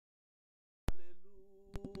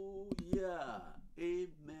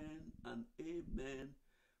Amen.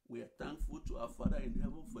 We are thankful to our Father in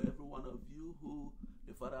heaven for every one of you who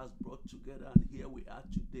the Father has brought together. And here we are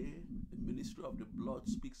today. The ministry of the blood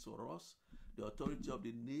speaks for us. The authority of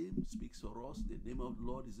the name speaks for us. The name of the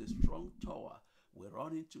Lord is a strong tower. We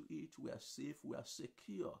run into it. We are safe. We are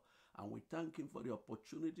secure. And we thank Him for the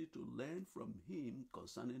opportunity to learn from Him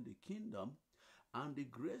concerning the kingdom. And the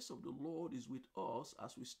grace of the Lord is with us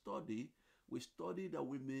as we study. We study that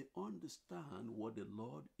we may understand what the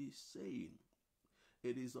Lord is saying.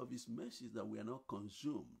 It is of His mercy that we are not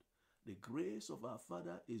consumed. The grace of our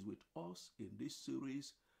Father is with us in this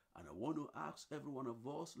series. And I want to ask every one of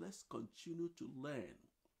us, let's continue to learn.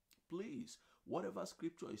 Please, whatever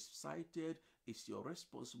scripture is cited, it's your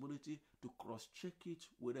responsibility to cross-check it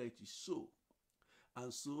whether it is so.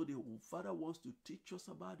 And so the Father wants to teach us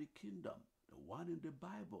about the kingdom, the one in the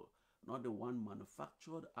Bible, not the one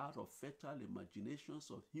manufactured out of fertile imaginations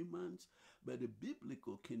of humans, but the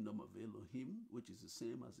biblical kingdom of Elohim, which is the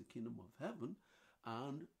same as the kingdom of heaven.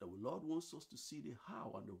 And the Lord wants us to see the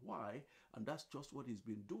how and the why, and that's just what He's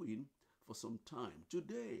been doing for some time.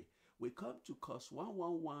 Today, we come to course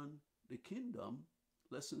 111, the kingdom,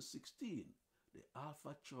 lesson 16, the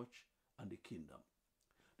Alpha Church and the kingdom.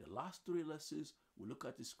 The last three lessons, we look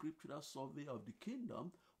at the scriptural survey of the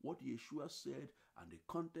kingdom, what Yeshua said, and the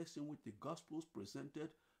context in which the Gospels presented.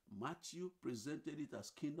 Matthew presented it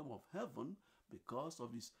as kingdom of heaven because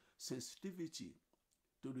of his sensitivity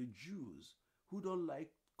to the Jews who don't like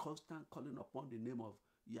constant calling upon the name of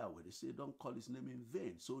Yahweh. They say don't call His name in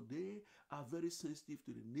vain. So they are very sensitive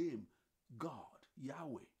to the name God,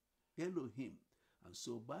 Yahweh, Elohim. And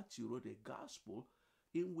so Matthew wrote a gospel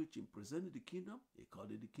in which he presented the kingdom. He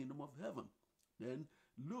called it the kingdom of heaven. Then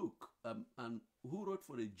Luke, and who wrote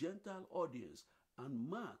for the Gentile audience, and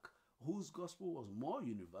Mark, whose gospel was more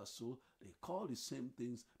universal, they called the same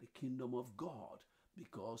things the kingdom of God,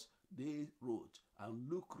 because they wrote, and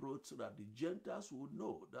Luke wrote so that the Gentiles would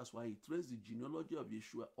know. That's why he traced the genealogy of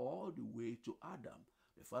Yeshua all the way to Adam,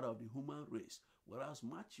 the father of the human race, whereas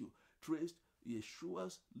Matthew traced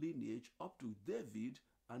Yeshua's lineage up to David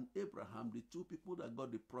and Abraham, the two people that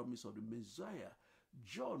got the promise of the Messiah.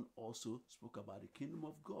 John also spoke about the kingdom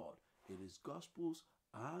of God in his Gospels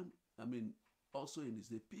and, also in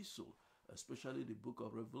his epistle, especially the book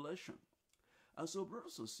of Revelation. And so,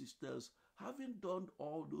 brothers and sisters, having done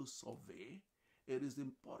all those survey, it is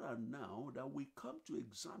important now that we come to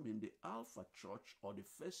examine the Alpha Church, or the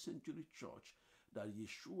first century church that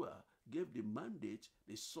Yeshua gave the mandate.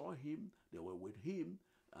 They saw Him, they were with Him,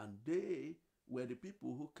 and they were the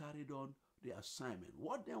people who carried on the assignment.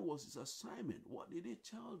 What then was His assignment? What did He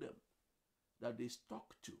tell them that they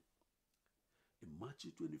stuck to? In Matthew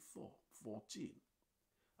 24:14,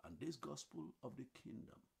 and this gospel of the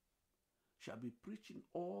kingdom shall be preached in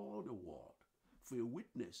all the world for a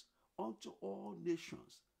witness unto all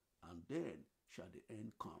nations, and then shall the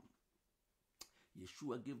end come.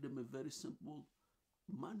 Yeshua gave them a very simple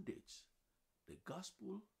mandate. The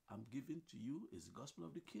gospel I'm giving to you is the gospel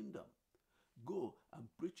of the kingdom. Go and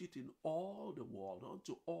preach it in all the world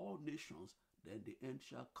unto all nations, then the end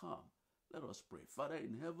shall come. Let us pray. Father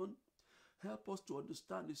in heaven, help us to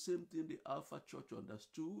understand the same thing the Alpha Church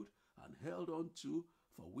understood and held on to,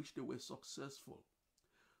 for which they were successful.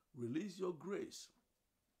 Release your grace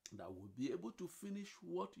that we'll be able to finish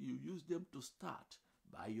what you used them to start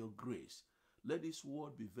by your grace. Let this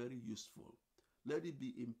word be very useful. Let it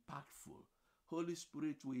be impactful. Holy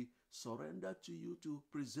Spirit, we surrender to you to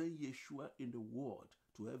present Yeshua in the word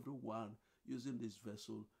to everyone using this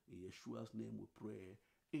vessel. In Yeshua's name we pray.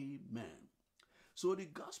 Amen. So the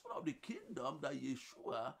gospel of the kingdom that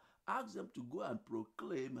Yeshua asked them to go and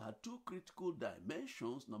proclaim had two critical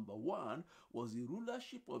dimensions. Number one was the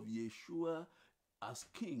rulership of Yeshua as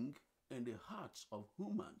king in the hearts of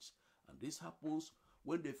humans. And this happens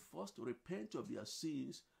when they first repent of their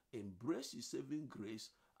sins, embrace His saving grace,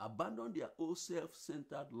 abandon their own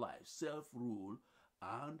self-centered life, self-rule,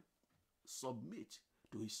 and submit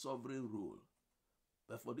to His sovereign rule.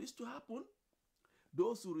 But for this to happen,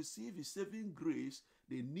 those who receive His saving grace,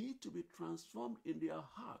 they need to be transformed in their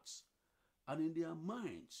hearts and in their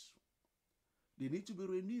minds. They need to be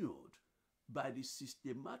renewed by the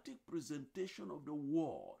systematic presentation of the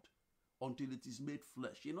word until it is made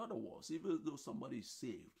flesh. In other words, even though somebody is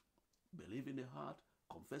saved, believe in the heart,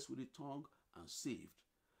 confess with the tongue, and saved.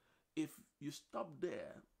 If you stop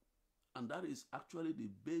there, and that is actually the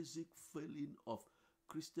basic failing of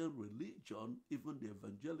Christian religion, even the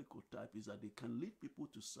evangelical type, is that they can lead people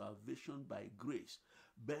to salvation by grace.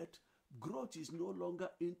 But growth is no longer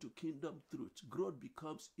into kingdom truth. Growth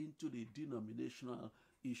becomes into the denominational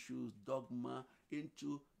issues, dogma,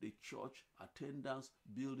 into the church, attendance,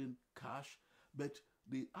 building, cash. But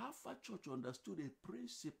the Alpha Church understood a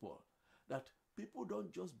principle that people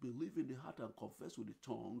don't just believe in the heart and confess with the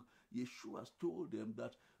tongue. Yeshua has told them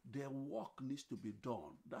that their work needs to be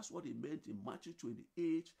done. That's what he meant in Matthew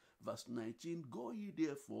 28, verse 19. Go ye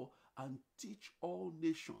therefore and teach all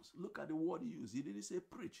nations. Look at the word he used. He didn't say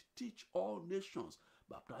preach. Teach all nations,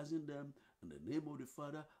 baptizing them in the name of the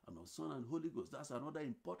Father and of the Son and Holy Ghost. That's another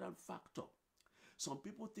important factor. Some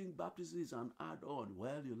people think baptism is an add-on.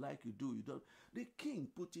 Well, you like, you do, you don't. The king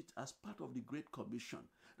put it as part of the Great Commission,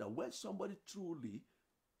 that when somebody truly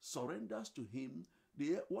surrenders to him,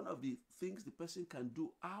 one of the things the person can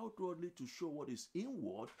do outwardly to show what is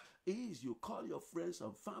inward is you call your friends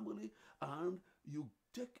and family and you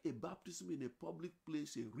take a baptism in a public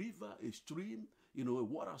place, a river, a stream, a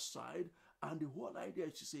water side. And the whole idea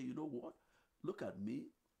is to say, you know what? Look at me.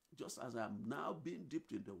 Just as I'm now being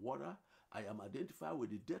dipped in the water, I am identified with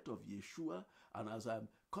the death of Yeshua. And as I'm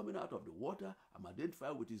coming out of the water, I'm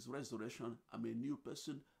identified with his resurrection. I'm a new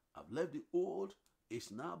person. I've left the old. It's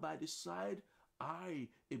now by the side. I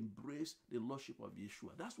embrace the lordship of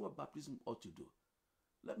Yeshua. That's what baptism ought to do.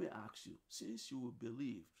 Let me ask you, since you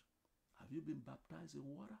believed, have you been baptized in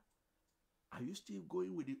water? Are you still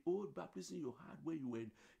going with the old baptism you had when you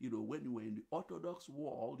were, when you were in the Orthodox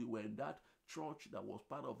world, you were in that church that was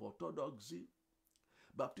part of Orthodoxy?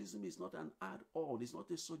 Baptism is not an add-on. It's not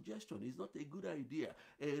a suggestion. It's not a good idea.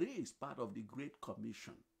 It is part of the Great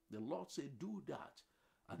Commission. The Lord said, do that.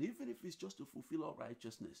 And even if it's just to fulfill all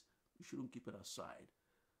righteousness, you shouldn't keep it aside.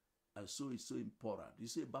 And so it's so important. You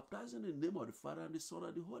say, baptizing in the name of the Father and the Son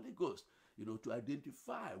and the Holy Ghost, to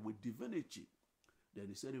identify with divinity. Then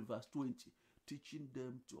he said in verse 20, teaching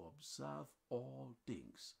them to observe all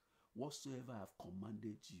things, whatsoever I have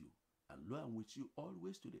commanded you. And lo, I'm with you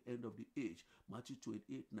always to the end of the age. Matthew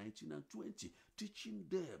 28, 19 and 20. Teaching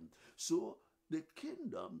them. So the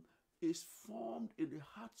kingdom is formed in the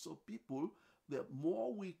hearts of people. The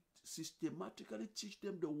more we systematically teach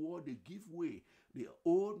them the word, they give way. Their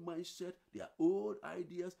old mindset, their old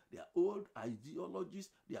ideas, their old ideologies,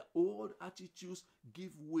 their old attitudes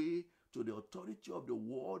give way to the authority of the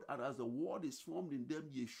word. And as the word is formed in them,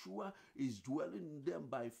 Yeshua is dwelling in them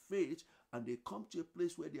by faith. And they come to a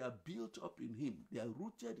place where they are built up in him. They are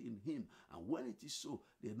rooted in him. And when it is so,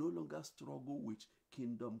 they no longer struggle with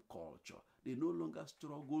kingdom culture. They no longer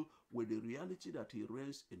struggle with the reality that he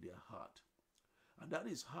reigns in their heart. And that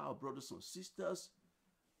is how, brothers and sisters,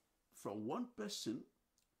 from one person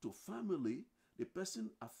to family, the person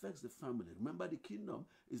affects the family. Remember, the kingdom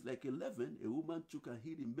is like a leaven. A woman took and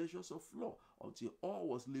hid in measures of flour until all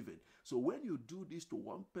was leavened. So when you do this to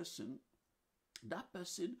one person, that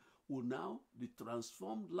person will now, the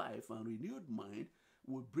transformed life and renewed mind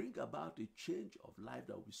will bring about a change of life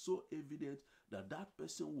that will be so evident that that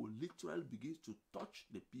person will literally begin to touch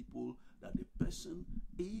the people that the person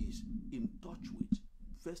is in touch with.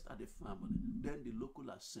 First at the family, then the local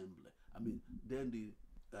assembly, then the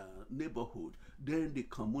neighborhood, then the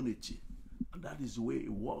community. And that is the way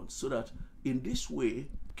it works. So that in this way,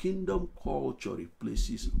 kingdom culture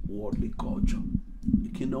replaces worldly culture. The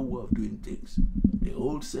kingdom way of doing things. The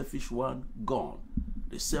old selfish one, gone.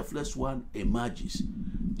 The selfless one emerges.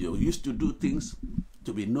 They used to do things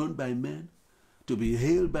to be known by men, to be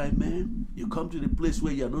hailed by men. You come to the place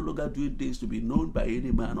where you are no longer doing things to be known by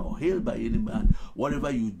any man or hailed by any man.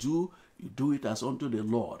 Whatever you do it as unto the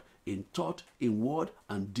Lord. In thought, in word,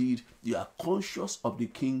 and deed, you are conscious of the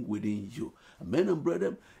King within you. Men and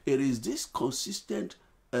brethren, it is this consistent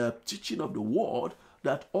teaching of the word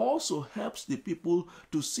that also helps the people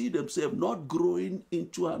to see themselves not growing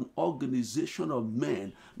into an organization of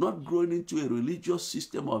men, not growing into a religious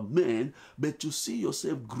system of men, but to see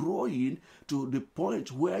yourself growing to the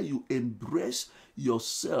point where you embrace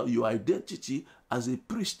yourself, your identity as a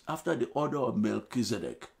priest after the order of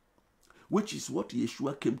Melchizedek, which is what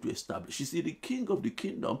Yeshua came to establish. You see, the king of the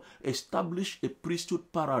kingdom established a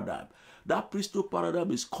priesthood paradigm. That priesthood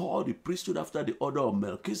paradigm is called the priesthood after the order of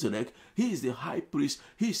Melchizedek. He is the high priest.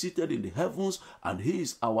 He is seated in the heavens, and he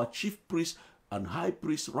is our chief priest and high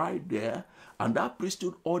priest right there. And that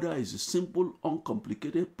priesthood order is a simple,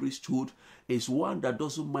 uncomplicated priesthood. It's one that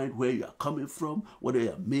doesn't mind where you are coming from, whether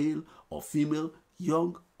you are male or female,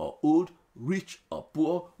 young or old, rich or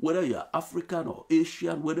poor, whether you are African or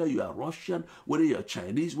Asian, whether you are Russian, whether you are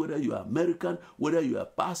Chinese, whether you are American, whether you are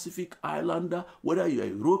Pacific Islander, whether you are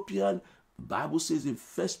European. The Bible says in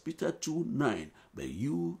 1 Peter 2:9, but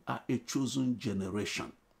you are a chosen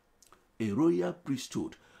generation, a royal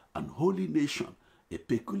priesthood, an holy nation, a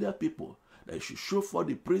peculiar people, that you should show forth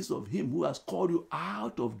the praise of him who has called you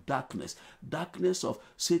out of darkness, darkness of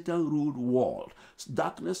Satan-ruled world,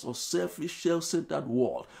 darkness of selfish, self-centered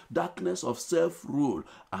world, darkness of self-rule,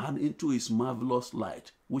 and into his marvelous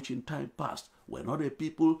light, which in time past were not a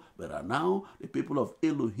people, but are now the people of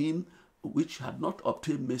Elohim, which had not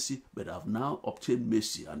obtained mercy, but have now obtained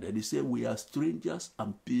mercy. And then he said, we are strangers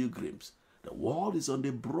and pilgrims. The world is on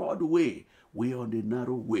the broad way, we are on the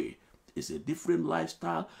narrow way. It's a different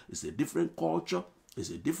lifestyle, it's a different culture, it's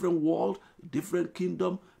a different world, a different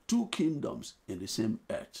kingdom, two kingdoms in the same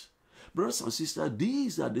earth. Brothers and sisters,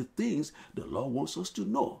 these are the things the Lord wants us to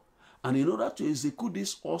know. And in order to execute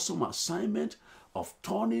this awesome assignment of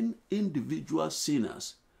turning individual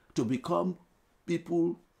sinners to become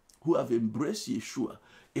people who have embraced Yeshua,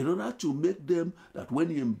 in order to make them that when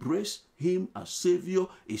you embrace him as Savior,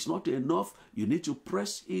 it's not enough. You need to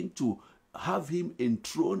press in to have him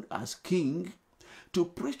enthroned as King. To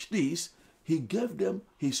preach this, he gave them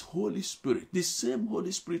his Holy Spirit, the same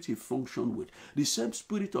Holy Spirit he functioned with, the same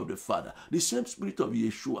Spirit of the Father, the same Spirit of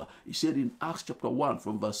Yeshua. He said in Acts chapter 1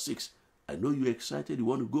 from verse 6, I know you're excited, you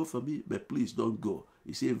want to go for me, but please don't go.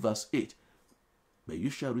 He said verse 8, but you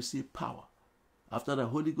shall receive power. After the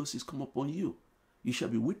Holy Ghost is come upon you, you shall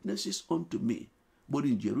be witnesses unto me, both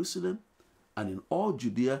in Jerusalem and in all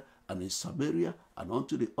Judea and in Samaria and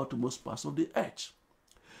unto the uttermost parts of the earth.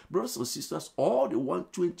 Brothers and sisters, all the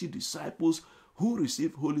 120 disciples who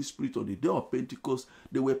received Holy Spirit on the day of Pentecost,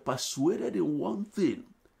 they were persuaded in one thing,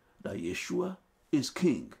 that Yeshua is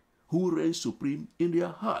King, who reigns supreme in their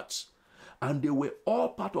hearts. And they were all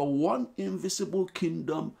part of one invisible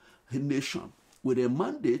kingdom nation, with a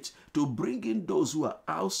mandate to bring in those who are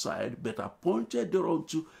outside but appointed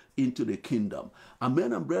thereunto into the kingdom.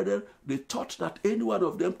 Amen. And brethren, they thought that any one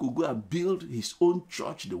of them could go and build his own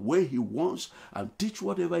church the way he wants and teach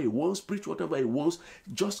whatever he wants, preach whatever he wants,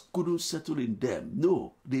 just couldn't settle in them.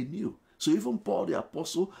 No, they knew. So even Paul the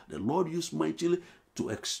apostle, the Lord used mightily to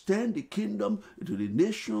extend the kingdom to the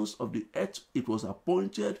nations of the earth. It was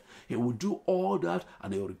appointed. He would do all that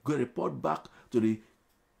and he would report back to the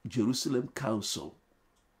Jerusalem council,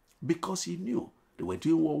 because he knew they were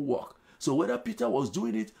doing one work. So whether Peter was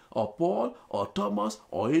doing it, or Paul, or Thomas,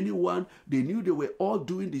 or anyone, they knew they were all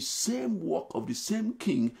doing the same work of the same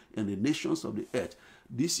King in the nations of the earth.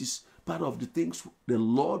 This is part of the things the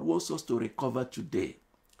Lord wants us to recover today.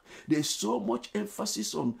 There's so much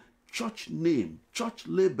emphasis on church name, church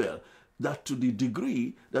label, that to the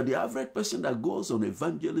degree that the average person that goes on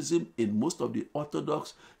evangelism in most of the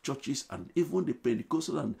Orthodox churches and even the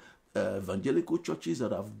Pentecostal and evangelical churches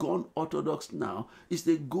that have gone Orthodox now, is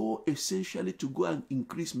they go essentially to go and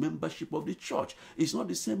increase membership of the church. It's not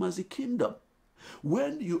the same as the kingdom.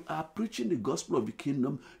 When you are preaching the gospel of the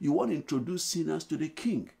kingdom, you want to introduce sinners to the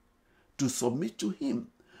King, to submit to him,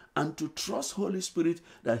 and to trust Holy Spirit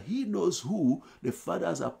that he knows who the Father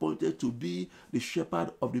has appointed to be the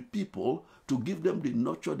shepherd of the people, to give them the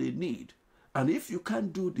nurture they need. And if you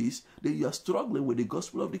can't do this, then you are struggling with the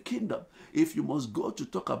gospel of the kingdom. If you must go to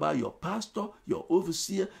talk about your pastor, your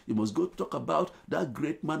overseer, you must go to talk about that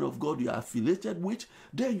great man of God you are affiliated with,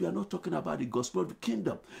 then you are not talking about the gospel of the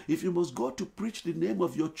kingdom. If you must go to preach the name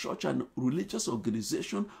of your church and religious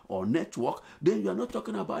organization or network, then you are not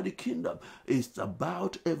talking about the kingdom. It's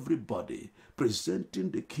about everybody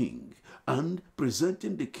presenting the King and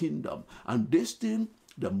presenting the kingdom. And this thing,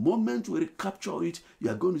 the moment we recapture it, you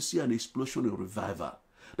are going to see an explosion in revival.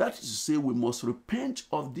 That is to say, we must repent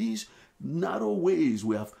of these narrow ways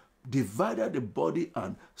we have divided the body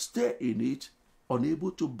and stay in it,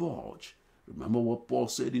 unable to budge. Remember what Paul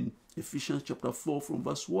said in Ephesians chapter 4 from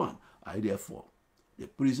verse 1. I therefore, the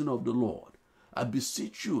prisoner of the Lord, I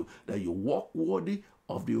beseech you that you walk worthy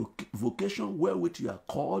of the vocation wherewith you are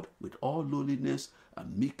called, with all lowliness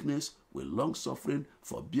and meekness, with long suffering,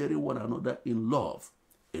 forbearing one another in love,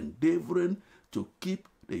 endeavoring to keep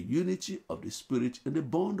the unity of the Spirit in the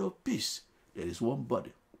bond of peace. There is one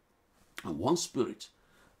body, and one Spirit,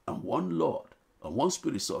 and one Lord, and one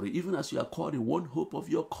Spirit, even as you are called in one hope of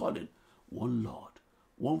your calling, one Lord,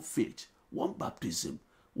 one faith, one baptism,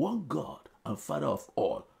 one God and Father of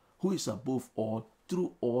all, who is above all,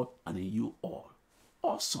 through all, and in you all.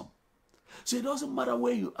 Awesome. So it doesn't matter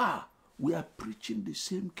where you are, we are preaching the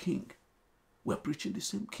same King. We are preaching the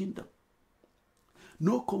same kingdom.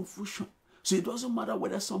 No confusion. So it doesn't matter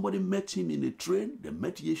whether somebody met him in a train, they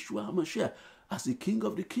met Yeshua HaMashiach as the King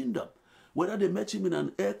of the kingdom. Whether they met him in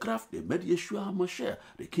an aircraft, they met Yeshua HaMashiach,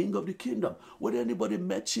 the King of the kingdom. Whether anybody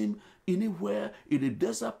met him anywhere, in a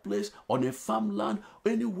desert place, on a farmland,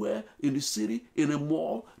 anywhere in the city, in a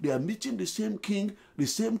mall, they are meeting the same King, the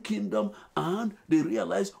same kingdom, and they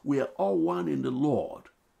realize we are all one in the Lord.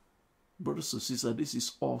 Brothers and sisters, this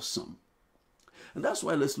is awesome. And that's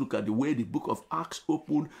why let's look at the way the book of Acts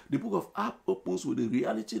opened. The book of Acts opens with the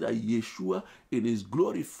reality that Yeshua in his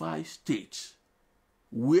glorified state,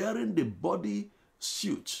 wearing the body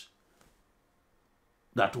suit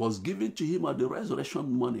that was given to him at the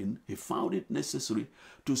resurrection morning, he found it necessary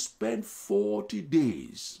to spend 40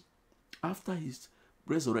 days after his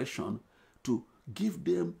resurrection to give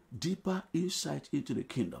them deeper insight into the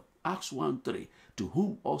kingdom. Acts 1:3, to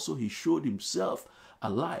whom also he showed himself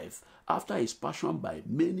alive after his passion by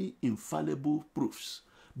many infallible proofs,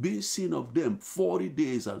 being seen of them 40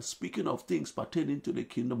 days and speaking of things pertaining to the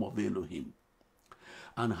kingdom of Elohim.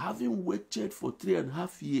 And having waited for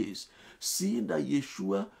 3.5 years, seeing that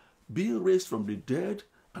Yeshua being raised from the dead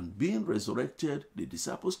and being resurrected, the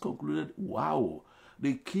disciples concluded, wow,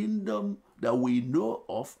 the kingdom that we know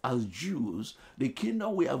of as Jews, the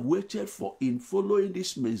kingdom we have waited for in following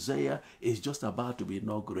this Messiah is just about to be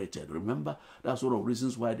inaugurated. Remember, that's one of the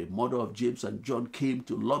reasons why the mother of James and John came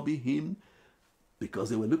to lobby him, because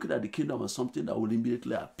they were looking at the kingdom as something that will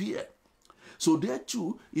immediately appear. So there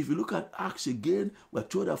too, if you look at Acts again, we're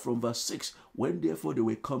told that from verse 6, when therefore they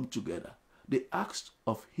were come together, they asked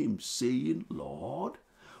of him, saying, Lord,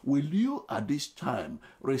 will you at this time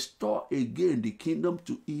restore again the kingdom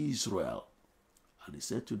to Israel? And he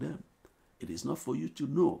said to them, it is not for you to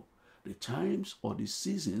know the times or the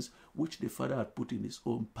seasons which the Father had put in his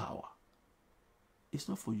own power. It's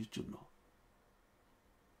not for you to know.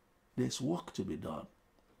 There's work to be done.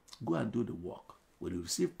 Go and do the work. When you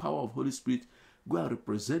receive power of Holy Spirit, go and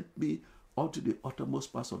represent me unto the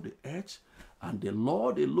uttermost parts of the earth. And the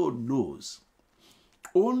Lord alone knows.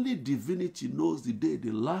 Only divinity knows the day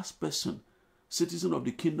the last person, citizen of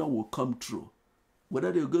the kingdom, will come through.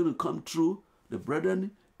 Whether they're going to come through, the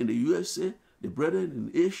brethren in the USA, the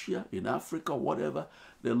brethren in Asia, in Africa, whatever,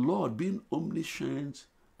 the Lord being omniscient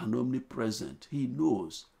and omnipresent, he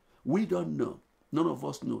knows. We don't know. None of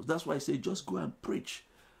us knows. That's why I say just go and preach.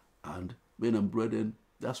 And men and brethren,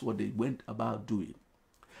 that's what they went about doing.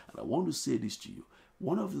 And I want to say this to you.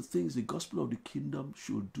 One of the things the gospel of the kingdom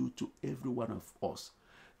should do to every one of us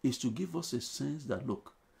is to give us a sense that,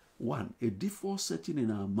 look, one, a default setting in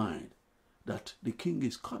our mind that the king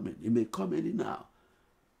is coming. He may come any now.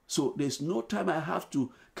 So there's no time I have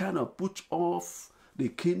to kind of put off the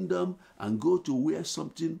kingdom and go to wear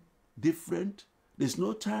something different. There's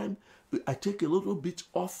no time I take a little bit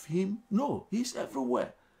off him. No, he's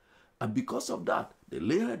everywhere. And because of that, they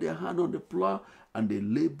laid their hand on the plow and they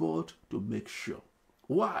labored to make sure.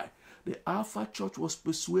 Why? The Alpha Church was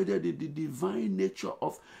persuaded in the divine nature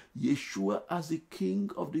of Yeshua as the King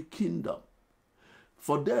of the kingdom.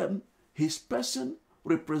 For them, his person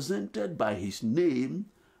represented by his name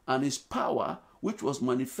and his power, which was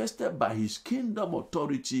manifested by his kingdom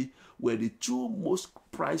authority, were the two most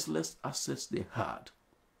priceless assets they had.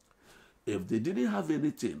 If they didn't have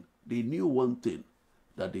anything, they knew one thing,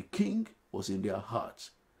 that the king was in their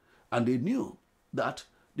hearts. And they knew that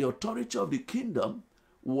the authority of the kingdom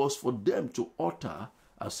was for them to utter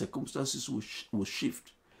as circumstances will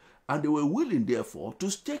shift. And they were willing, therefore,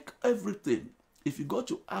 to stake everything. If you go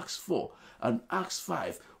to Acts 4 and Acts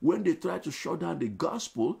 5, when they tried to shut down the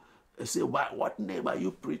gospel, they say, "Why? What name are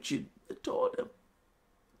you preaching?" They told them.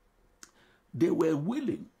 They were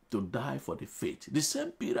willing to die for the faith. The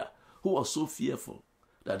same Peter who was so fearful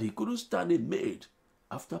that he couldn't stand a maid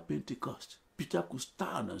after Pentecost. Peter could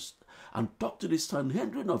stand and talk to the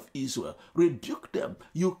Sanhedrin of Israel, rebuke them.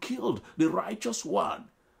 You killed the righteous one.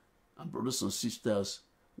 And brothers and sisters,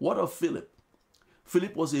 what of Philip?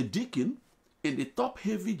 Philip was a deacon in the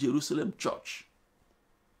top-heavy Jerusalem church.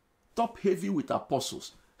 Top-heavy with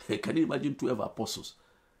apostles. Can you imagine 12 apostles?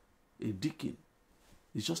 A deacon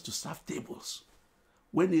is just to serve tables.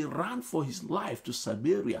 When he ran for his life to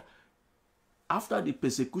Samaria, after the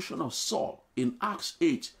persecution of Saul in Acts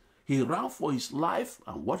 8, he ran for his life,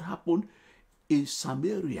 and what happened? In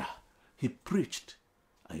Samaria, he preached.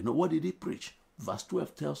 And you know what did he preach? Verse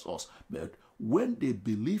 12 tells us that when they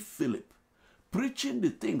believed Philip, preaching the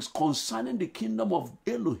things concerning the kingdom of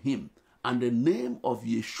Elohim and the name of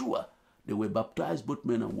Yeshua, they were baptized, both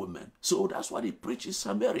men and women. So that's what he preached in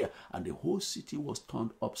Samaria, and the whole city was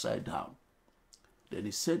turned upside down. Then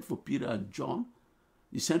he sent for Peter and John.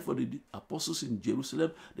 He sent for the apostles in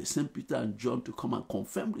Jerusalem. They sent Peter and John to come and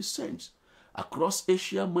confirm the saints across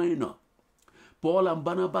Asia Minor. Paul and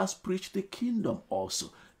Barnabas preached the kingdom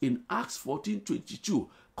also in Acts 14:22,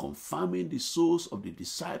 confirming the souls of the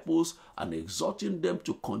disciples and exhorting them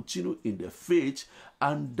to continue in the faith,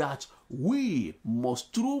 and that we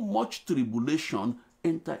must, through much tribulation,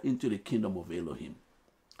 enter into the kingdom of Elohim.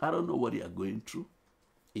 I don't know what you are going through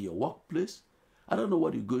in your workplace. I don't know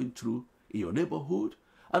what you're going through in your neighborhood.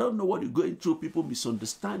 I don't know what you're going through. People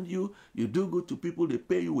misunderstand you. You do good to people, they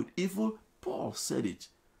pay you with evil. Paul said it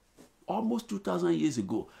almost 2,000 years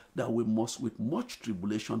ago, that we must with much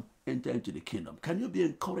tribulation enter into the kingdom. Can you be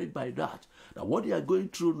encouraged by that? That what you are going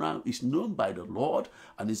through now is known by the Lord,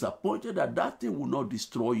 and is appointed that that thing will not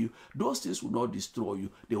destroy you. Those things will not destroy you.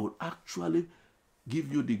 They will actually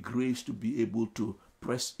give you the grace to be able to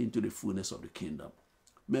press into the fullness of the kingdom.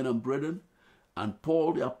 Men and brethren, and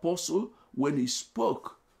Paul the apostle, when he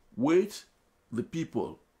spoke with the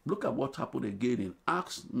people, look at what happened again in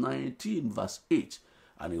Acts 19 verse 8.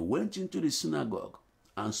 And he went into the synagogue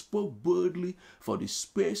and spoke boldly for the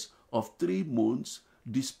space of 3 months,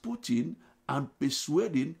 disputing and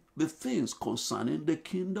persuading the things concerning the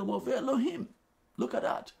kingdom of Elohim. Look at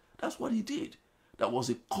that. That's what he did. That was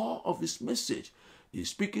the core of his message. He's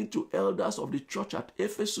speaking to elders of the church at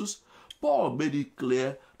Ephesus. Paul made it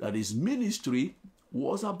clear that his ministry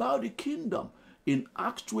was about the kingdom. In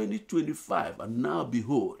Acts 20:25, and now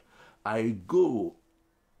behold,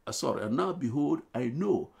 and now behold, I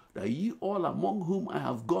know that ye all among whom I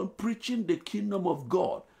have gone preaching the kingdom of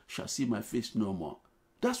God shall see my face no more.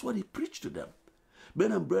 That's what he preached to them.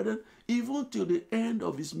 Men and brethren, even till the end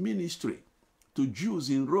of his ministry to Jews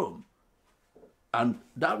in Rome, and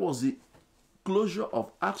that was the closure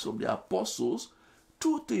of Acts of the Apostles,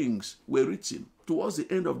 2 things were written towards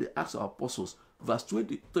the end of the Acts of Apostles, verse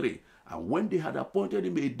 23. And when they had appointed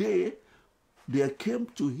him a day, there came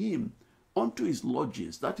to him unto his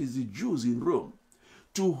lodgings, that is the Jews in Rome,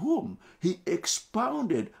 to whom he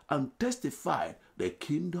expounded and testified the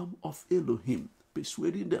kingdom of Elohim,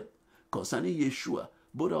 persuading them concerning Yeshua,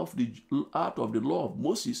 both out of the law of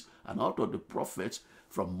Moses and out of the prophets,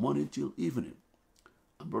 from morning till evening.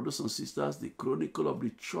 And brothers and sisters, the chronicle of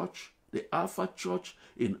the church, the Alpha Church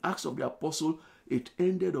in Acts of the Apostle, it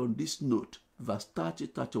ended on this note, verse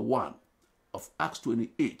 30-31 of Acts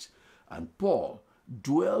 28. And Paul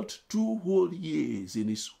dwelt 2 whole years in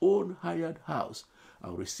his own hired house,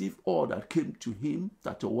 and received all that came to him,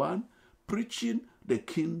 31, preaching the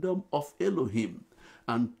kingdom of Elohim,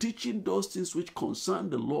 and teaching those things which concern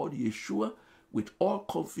the Lord Yeshua, with all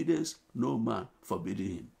confidence, no man forbidding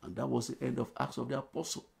him. And that was the end of Acts of the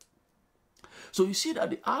Apostle. So you see that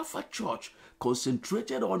the Alpha Church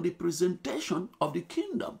concentrated on the presentation of the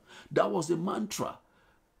kingdom. That was the mantra.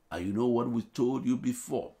 And you know what we told you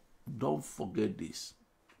before? Don't forget this,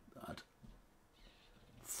 that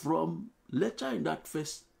from later in that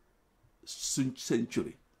first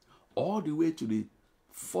century all the way to the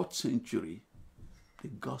 4th century, the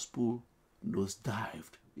gospel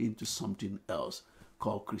nosedived into something else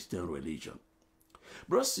called Christian religion.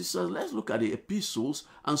 Brothers and sisters, let's look at the epistles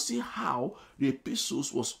and see how the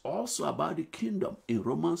epistles was also about the kingdom in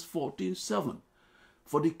Romans 14:7.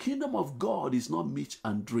 For the kingdom of God is not meat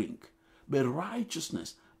and drink, but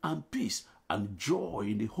righteousness and peace and joy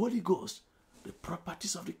in the Holy Ghost. The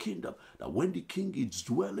properties of the kingdom, that when the king is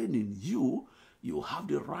dwelling in you, you have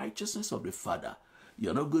the righteousness of the Father.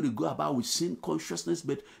 You're not going to go about with sin consciousness,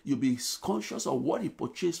 but you'll be conscious of what he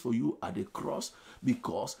purchased for you at the cross,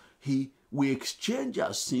 because we exchange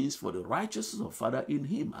our sins for the righteousness of Father in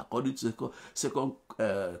him, according to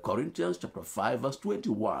 2 Corinthians chapter 5, verse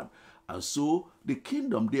 21. And so the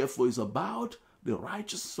kingdom, therefore, is about the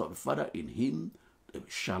righteousness of the Father in him, the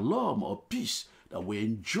shalom or peace that we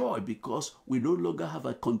enjoy because we no longer have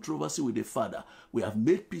a controversy with the Father. We have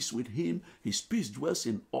made peace with him. His peace dwells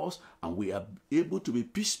in us, and we are able to be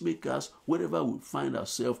peacemakers wherever we find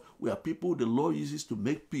ourselves. We are people the Lord uses to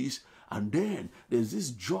make peace. And then there's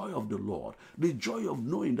this joy of the Lord, the joy of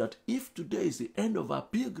knowing that if today is the end of our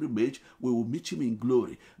pilgrimage, we will meet him in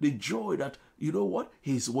glory. The joy that, you know what,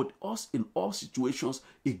 he's with us in all situations.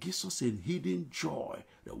 It gives us a hidden joy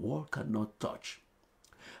the world cannot touch.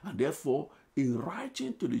 And therefore, in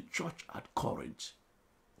writing to the church at Corinth,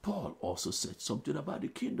 Paul also said something about the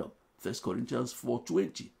kingdom. 1 Corinthians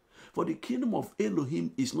 4:20. For the kingdom of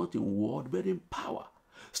Elohim is not in word, but in power.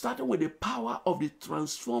 Starting with the power of the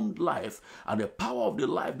transformed life and the power of the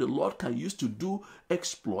life the Lord can use to do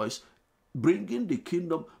exploits, bringing the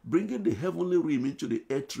kingdom, bringing the heavenly realm into the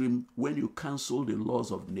earth realm when you cancel the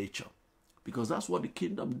laws of nature. Because that's what the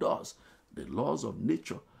kingdom does. The laws of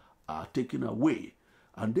nature are taken away.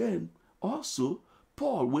 And then also,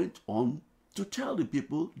 Paul went on to tell the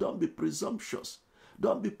people, don't be presumptuous.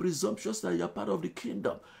 Don't be presumptuous that you're part of the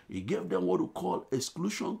kingdom. He gave them what we call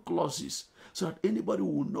exclusion clauses so that anybody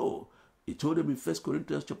will know. He told them in 1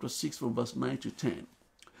 Corinthians chapter 6 from verse 9 to 10.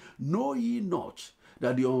 Know ye not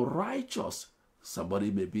that the unrighteous,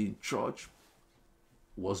 somebody may be in church,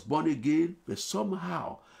 was born again, but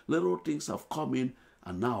somehow little things have come in,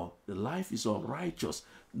 and now the life is unrighteous.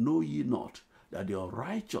 know ye not that the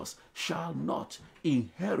unrighteous shall not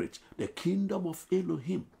inherit the kingdom of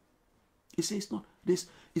Elohim? He says not this.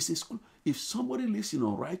 He says, if somebody lives in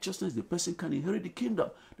unrighteousness, the person can inherit the kingdom.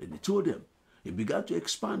 Then he told them, he began to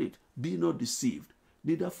expand it. Be not deceived,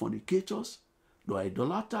 neither fornicators, nor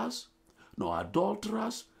idolaters, nor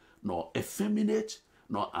adulterers, nor effeminate,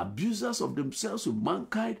 nor abusers of themselves with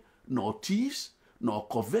mankind, nor thieves, nor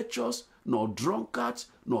covetous, nor drunkards,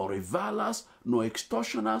 nor revilers, nor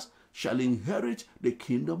extortioners shall inherit the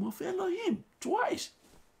kingdom of Elohim. Twice.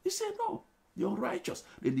 He said no, the unrighteous.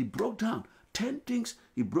 Then he broke down 10 things.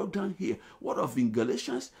 He broke down here. What of in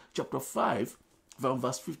Galatians chapter 5, from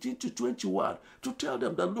verse 15 to 21, to tell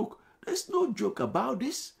them that, look, there's no joke about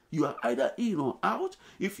this. You are either in or out.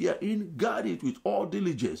 If you are in, guard it with all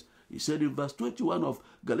diligence. He said in verse 21 of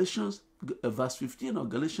Galatians, verse 15 of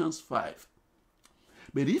Galatians 5.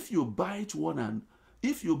 But if you bite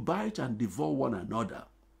and devour one another,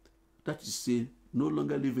 that is to say, no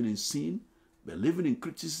longer living in sin, but living in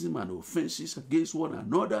criticism and offenses against one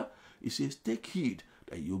another, he says, take heed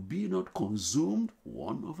that you be not consumed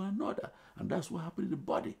one of another. And that's what happened in the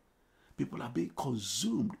body. People are being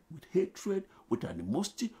consumed with hatred, with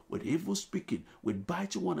animosity, with evil speaking, with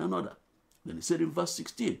biting one another. Then he said in verse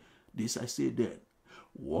 16, this I say then,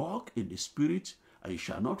 walk in the Spirit, and you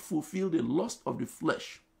shall not fulfill the lust of the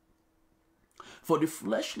flesh. For the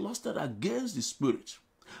flesh lusted against the Spirit,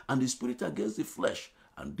 and the Spirit against the flesh.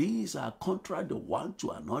 And these are contrary the one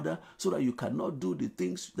to another, so that you cannot do the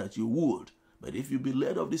things that you would. But if you be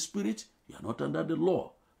led of the Spirit, you are not under the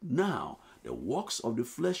law. Now, the works of the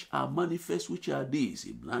flesh are manifest, which are these.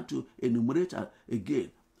 He began to enumerate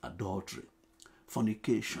again: adultery,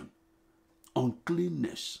 fornication,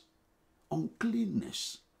 uncleanness.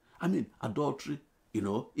 I mean, adultery,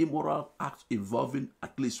 immoral acts involving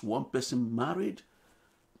at least one person married.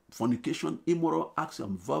 Fornication, immoral acts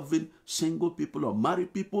involving single people or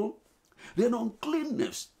married people. Then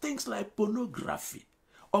uncleanness, things like pornography.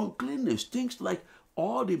 Uncleanness, things like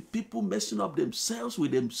all the people messing up themselves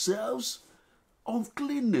with themselves.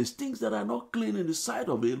 Uncleanness, things that are not clean in the sight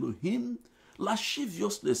of Elohim.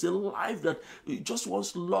 Lasciviousness, a life that just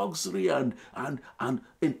wants luxury and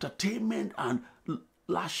entertainment, and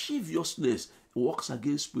lasciviousness works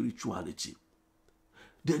against spirituality.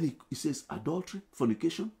 Then he says adultery,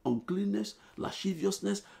 fornication, uncleanness,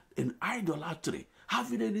 lasciviousness, and idolatry.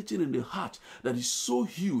 Having anything in the heart that is so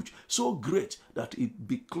huge, so great, that it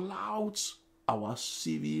beclouds our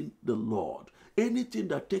seeing the Lord. Anything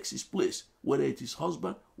that takes his place, whether it is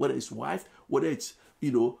husband, whether it's wife, whether it's,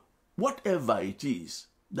 whatever it is,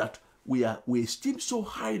 that we esteem so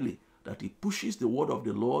highly that it pushes the word of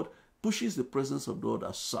the Lord, pushes the presence of God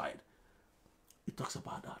aside. It talks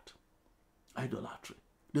about that. Idolatry.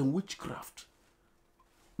 Then witchcraft.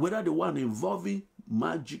 Whether the one involving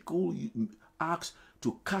magical acts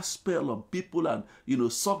to cast spell on people and,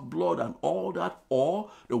 suck blood and all that, or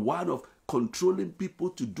the one of controlling people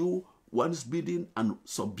to do one's bidding and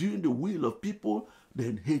subduing the will of people.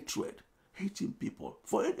 Then hatred. Hating people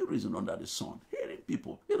for any reason under the sun. Hating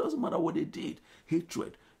people. It doesn't matter what they did.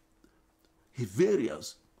 Hatred.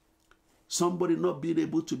 Variance. Somebody not being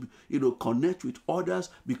able to, connect with others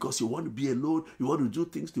because you want to be alone. You want to do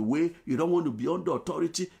things the way. You don't want to be under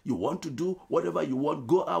authority. You want to do whatever you want.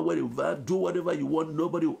 Go out wherever. Do whatever you want.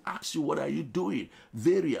 Nobody will ask you, what are you doing?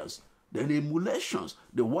 Variance. Then emulations.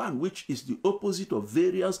 The one which is the opposite of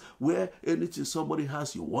variance, where anything somebody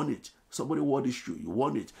has, you want it. Somebody wore this shoe, you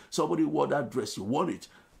want it. Somebody wore that dress, you want it.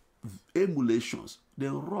 Emulations.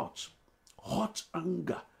 Then wrath. Hot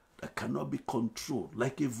anger that cannot be controlled,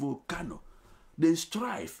 like a volcano. Then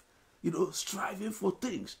strife, striving for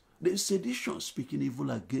things. Then sedition, speaking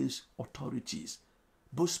evil against authorities,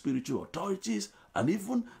 both spiritual authorities and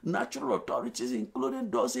even natural authorities,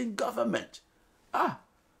 including those in government.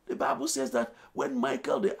 The Bible says that when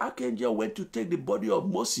Michael the archangel went to take the body of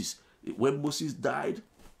Moses, when Moses died,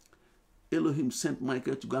 Elohim sent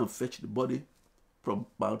Michael to go and fetch the body from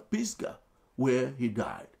Mount Pisgah, where he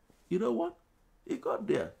died. You know what? He got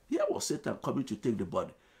there. Here was Satan coming to take the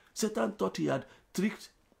body. Satan thought he had tricked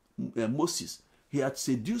Moses. He had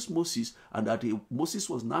seduced Moses, and that Moses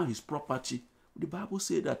was now his property. The Bible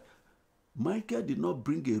said that Michael did not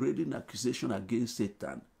bring a raiding accusation against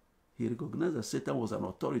Satan. He recognized that Satan was an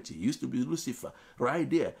authority. He used to be Lucifer. Right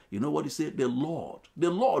there. You know what he said? The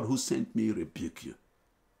Lord who sent me rebuke you.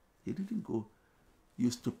 He didn't go, you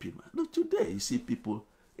stupid man. No, today you see people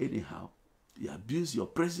anyhow. You abuse your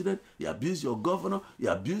president, you abuse your governor, you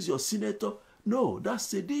abuse your senator. No, that's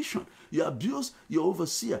sedition. You abuse your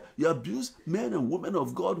overseer. You abuse men and women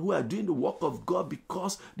of God who are doing the work of God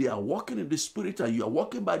because they are walking in the spirit and you are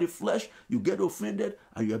walking by the flesh. You get offended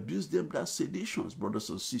and you abuse them. That's seditions, brothers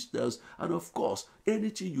and sisters. And of course,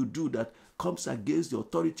 anything you do that comes against the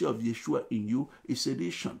authority of Yeshua in you is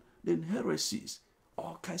sedition. Then heresies,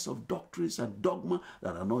 all kinds of doctrines and dogma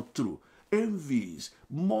that are not true. Envies,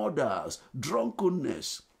 murders,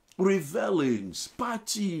 drunkenness, revelings,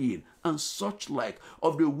 partying, and such like,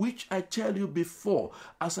 of the which I tell you before,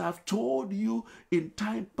 as I have told you in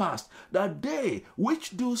time past, that they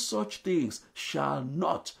which do such things shall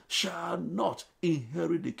not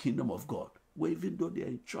inherit the kingdom of God. Well, even though they are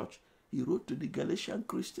in church, he wrote to the Galatian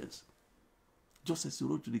Christians, just as he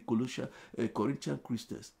wrote to the Corinthian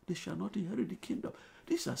Christians, they shall not inherit the kingdom.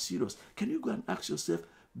 These are serious. Can you go and ask yourself,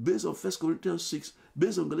 based on 1 Corinthians 6,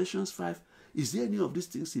 based on Galatians 5, is there any of these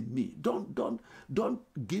things in me? Don't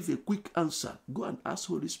give a quick answer. Go and ask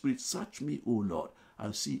Holy Spirit, search me, O Lord,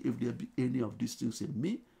 and see if there be any of these things in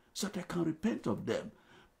me, so that I can repent of them.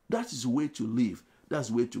 That is the way to live. That's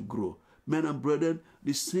the way to grow. Men and brethren,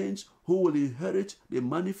 the saints who will inherit the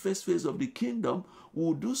manifest phase of the kingdom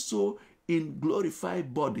will do so in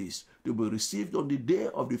glorified bodies. They will be received on the day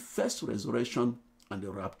of the first resurrection and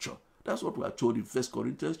the rapture. That's what we are told in 1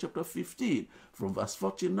 Corinthians chapter 15, from verse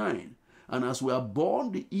 49. And as we are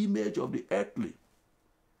born the image of the earthly,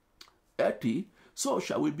 so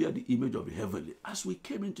shall we bear the image of the heavenly. As we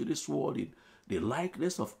came into this world in the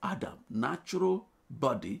likeness of Adam, natural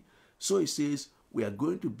body, so it says we are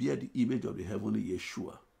going to bear the image of the heavenly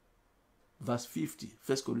Yeshua. Verse 50,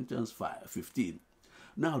 1 Corinthians 5:15.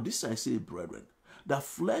 Now this I say, brethren, that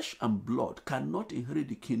flesh and blood cannot inherit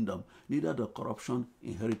the kingdom, neither the corruption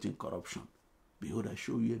inheriting corruption. Behold, I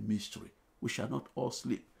show you a mystery. We shall not all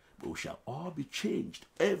sleep, but we shall all be changed.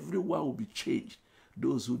 Everyone will be changed.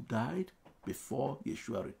 Those who died before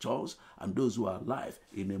Yeshua returns, and those who are alive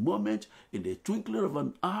in a moment, in the twinkling of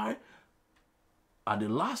an eye, at the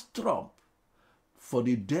last trump. For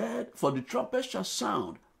the trumpet shall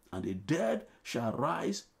sound, and the dead shall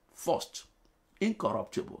rise first,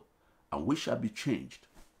 incorruptible, and we shall be changed.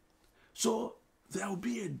 So there will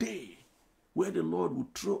be a day where the Lord will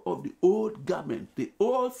throw off the old garment, the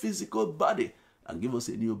old physical body, and give us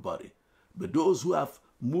a new body. But those who have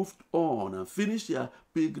moved on and finished their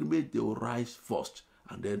pilgrimage, they will rise first,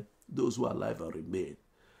 and then those who are alive will remain.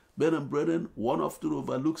 Men and brethren, one often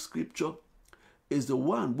overlooked scripture is the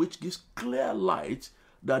one which gives clear light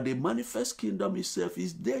that the manifest kingdom itself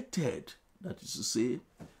is dated. That is to say,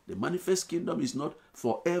 the manifest kingdom is not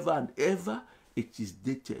forever and ever, it is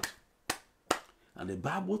dated. And the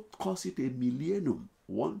Bible calls it a millennium,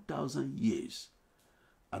 1,000 years.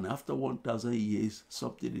 And after 1,000 years,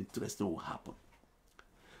 something interesting will happen.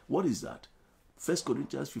 What is that? 1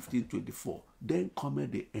 Corinthians 15:24. Then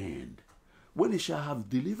cometh the end, when he shall have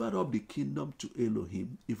delivered up the kingdom to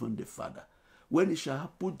Elohim, even the Father. When he shall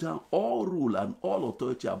have put down all rule and all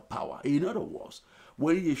authority and power. In other words,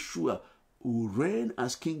 when Yeshua will reign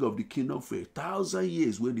as king of the kingdom for 1,000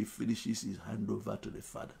 years, when he finishes his handover to the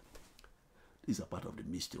Father. This is a part of the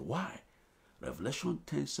mystery. Why? Revelation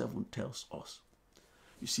 10:7 tells us.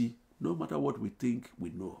 You see, no matter what we think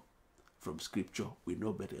we know from scripture, we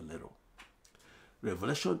know better a little.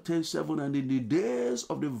 Revelation 10:7, and in the days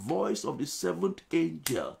of the voice of the seventh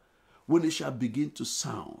angel, when it shall begin to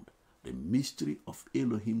sound, the mystery of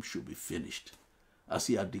Elohim should be finished, as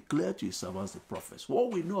he had declared to his servants the prophets.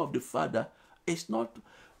 What we know of the Father is not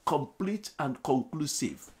complete and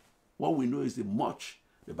conclusive. What we know is the much.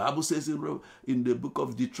 The Bible says in the book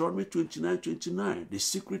of Deuteronomy 29:29, the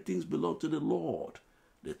secret things belong to the Lord.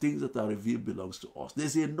 The things that are revealed belongs to us.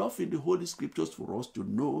 There's enough in the Holy Scriptures for us to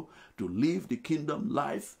know, to live the kingdom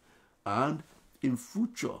life, and in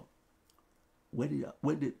future,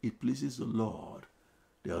 when it pleases the Lord,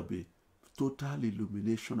 there will be total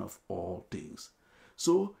illumination of all things.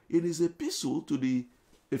 So in his epistle to the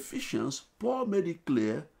Ephesians, Paul made it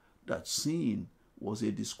clear that sin was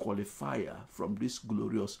a disqualifier from this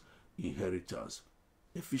glorious inheritance.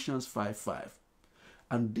 Ephesians 5:5.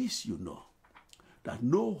 And this you know, that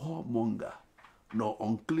no whoremonger, nor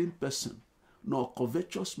unclean person, nor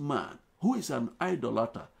covetous man, who is an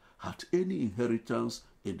idolater, hath any inheritance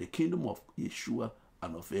in the kingdom of Yeshua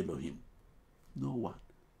and of Elohim. No one.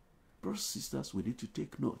 Brothers and sisters, we need to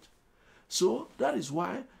take note. So that is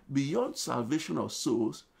why, beyond salvation of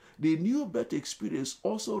souls, the new birth experience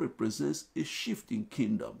also represents a shift in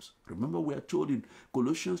kingdoms. Remember, we are told in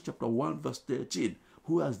Colossians chapter 1, verse 13,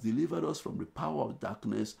 who has delivered us from the power of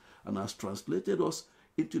darkness and has translated us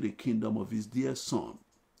into the kingdom of his dear Son.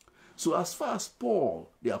 So as far as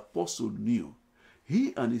Paul, the apostle, knew,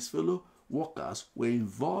 he and his fellow workers were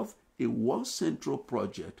involved in one central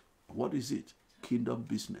project. What is it? Kingdom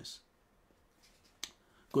business.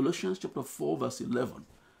 Colossians chapter 4 verse 11.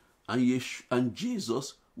 And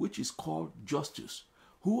Jesus, which is called Justus,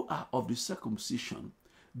 who are of the circumcision,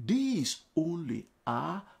 these only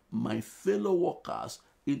are my fellow workers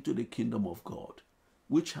into the kingdom of God,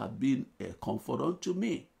 which have been a comfort unto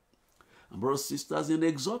me. And brothers and sisters, in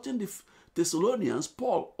exhorting the Thessalonians,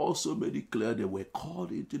 Paul also made it clear they were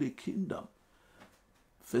called into the kingdom.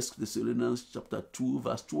 1 Thessalonians chapter 2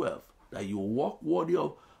 verse 12, that you walk worthy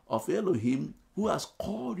of Elohim, who has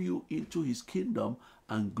called you into his kingdom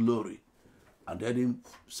and glory. And then in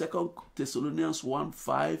 2 Thessalonians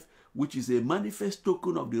 1:5, which is a manifest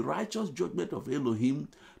token of the righteous judgment of Elohim,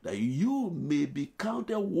 that you may be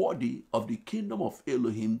counted worthy of the kingdom of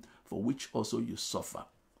Elohim, for which also you suffer.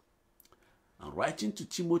 And writing to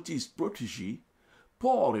Timothy, his protege,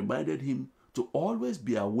 Paul reminded him to always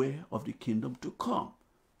be aware of the kingdom to come.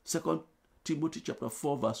 2 Timothy chapter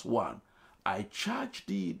 4 verse 1, I charge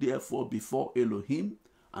thee therefore before Elohim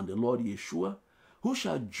and the Lord Yeshua, who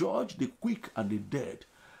shall judge the quick and the dead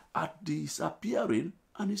at his appearing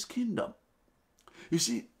and his kingdom. You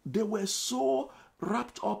see, they were so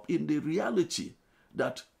wrapped up in the reality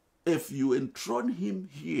that if you enthrone him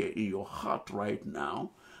here in your heart right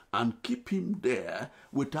now and keep him there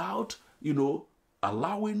without,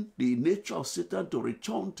 allowing the nature of Satan to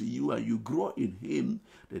return to you and you grow in him,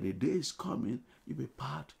 then the day is coming, you'll be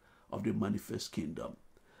part of the manifest kingdom.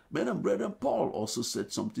 Men and brethren, Paul also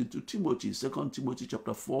said something to Timothy, 2 Timothy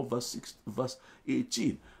chapter 4, verse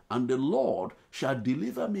 18. And the Lord shall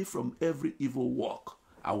deliver me from every evil work.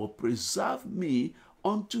 I will preserve me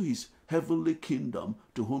unto his heavenly kingdom,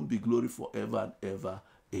 to whom be glory forever and ever.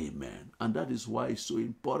 Amen. And that is why it's so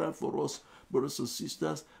important for us, brothers and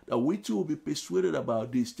sisters, that we too will be persuaded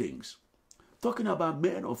about these things. Talking about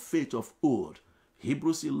men of faith of old,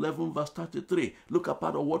 Hebrews 11 verse 33, look at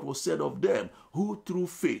part of what was said of them, who through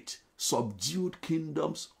faith subdued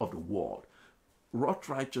kingdoms of the world, wrought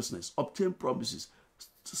righteousness, obtained promises,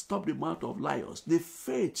 stopped the mouth of lions. The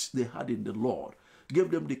faith they had in the Lord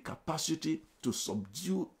gave them the capacity to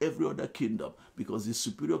subdue every other kingdom, because the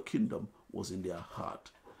superior kingdom was in their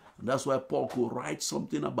heart. And that's why Paul could write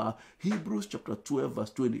something about Hebrews chapter 12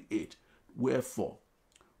 verse 28. Wherefore,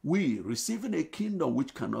 we, receiving a kingdom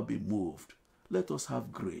which cannot be moved, let us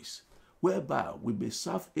have grace, whereby we may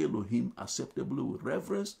serve Elohim acceptably with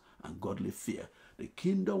reverence and godly fear. The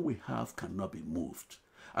kingdom we have cannot be moved.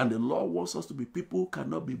 And the Lord wants us to be people who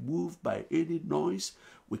cannot be moved by any noise.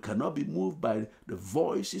 We cannot be moved by the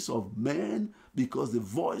voices of men, because the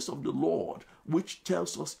voice of the Lord, which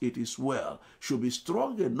tells us it is well, should be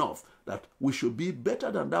strong enough that we should be better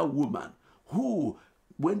than that woman who,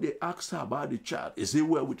 when they asked her about the child, is it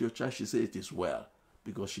well with your child? She said it is well,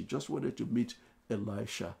 because she just wanted to meet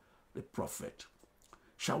Elisha the prophet.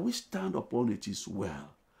 Shall we stand upon it is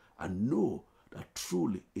well and know that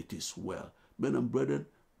truly it is well? Men and brethren,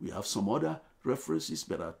 we have some other references,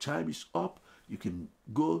 but our time is up. You can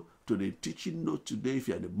go to the teaching note today. If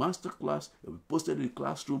you're in the master class, it will be posted in the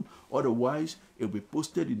classroom. Otherwise, it will be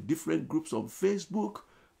posted in different groups on Facebook.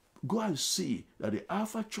 Go and see that the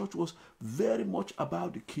Alpha Church was very much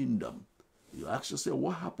about the kingdom. You ask yourself,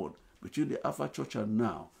 what happened between the Alpha Church and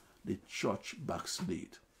now? The church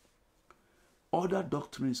backslid. Other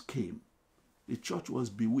doctrines came. The church was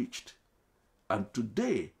bewitched. And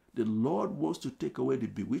today, the Lord wants to take away the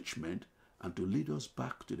bewitchment and to lead us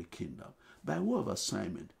back to the kingdom. By way of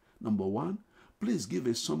assignment, number one, please give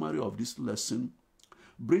a summary of this lesson,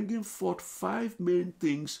 bringing forth 5 main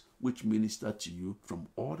things which minister to you from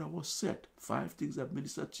all that was said. 5 things that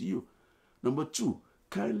minister to you. Number 2,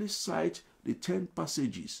 kindly cite the 10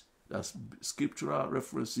 passages, that's scriptural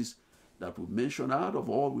references, that we mention. Out of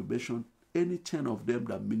all we mentioned, any 10 of them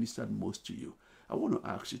that ministered most to you. I want to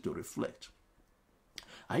ask you to reflect.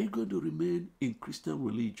 Are you going to remain in Christian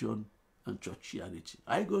religion and churchianity?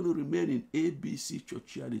 Are you going to remain in ABC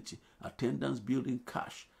churchianity, attendance, building,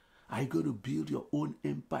 cash? Are you going to build your own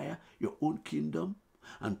empire, your own kingdom,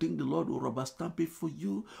 and think the Lord will rubber stamp it for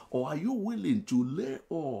you? Or are you willing to lay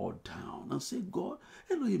all down and say, God,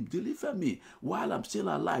 Elohim, deliver me while I'm still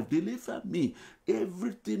alive. Deliver me.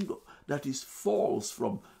 Everything that is false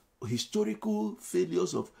from historical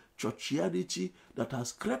failures of churchianity that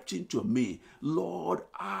has crept into me, Lord,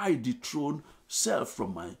 I dethrone self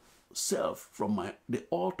from the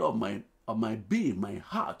altar of my being, my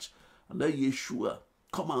heart, and let Yeshua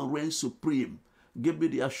come and reign supreme. Give me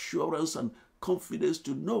the assurance and confidence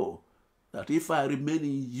to know that if I remain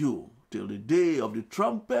in you, till the day of the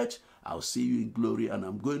trumpet. I'll see you in glory, and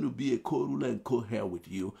I'm going to be a co-ruler and co-heir with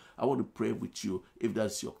you. I want to pray with you. If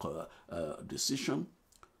that's your decision,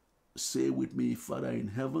 say with me, Father in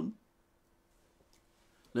heaven,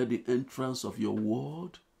 let the entrance of your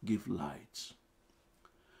word give light.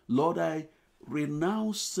 Lord, I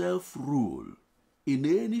renounce self-rule in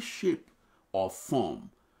any shape or form.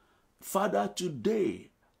 Father, today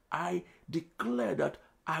I declare that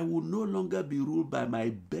I will no longer be ruled by my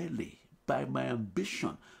belly, by my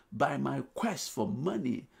ambition, by my quest for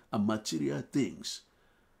money and material things.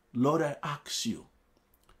 Lord, I ask you,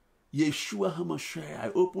 Yeshua HaMashiach,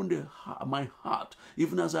 I open my heart,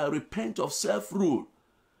 even as I repent of self-rule.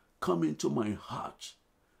 Come into my heart.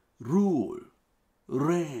 Rule,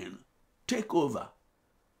 reign, take over.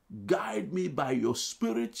 Guide me by your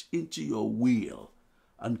Spirit into your will,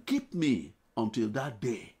 and keep me until that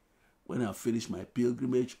day when I finish my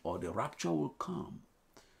pilgrimage or the rapture will come.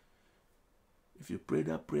 If you pray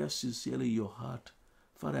that prayer sincerely in your heart,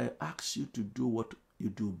 Father, I ask you to do what you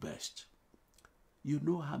do best. You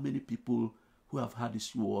know how many people who have heard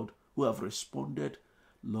this word, who have responded.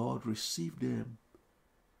 Lord, receive them.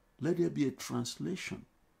 Let there be a translation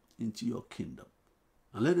into your kingdom,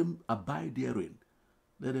 and let them abide therein.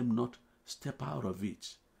 Let them not step out of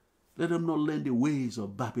it. Let them not learn the ways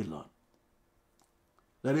of Babylon.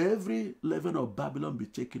 Let every leaven of Babylon be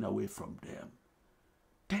taken away from them.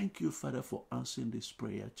 Thank you, Father, for answering this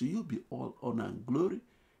prayer. To you be all honor and glory.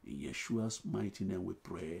 In Yeshua's mighty name we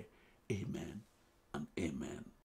pray. Amen and amen.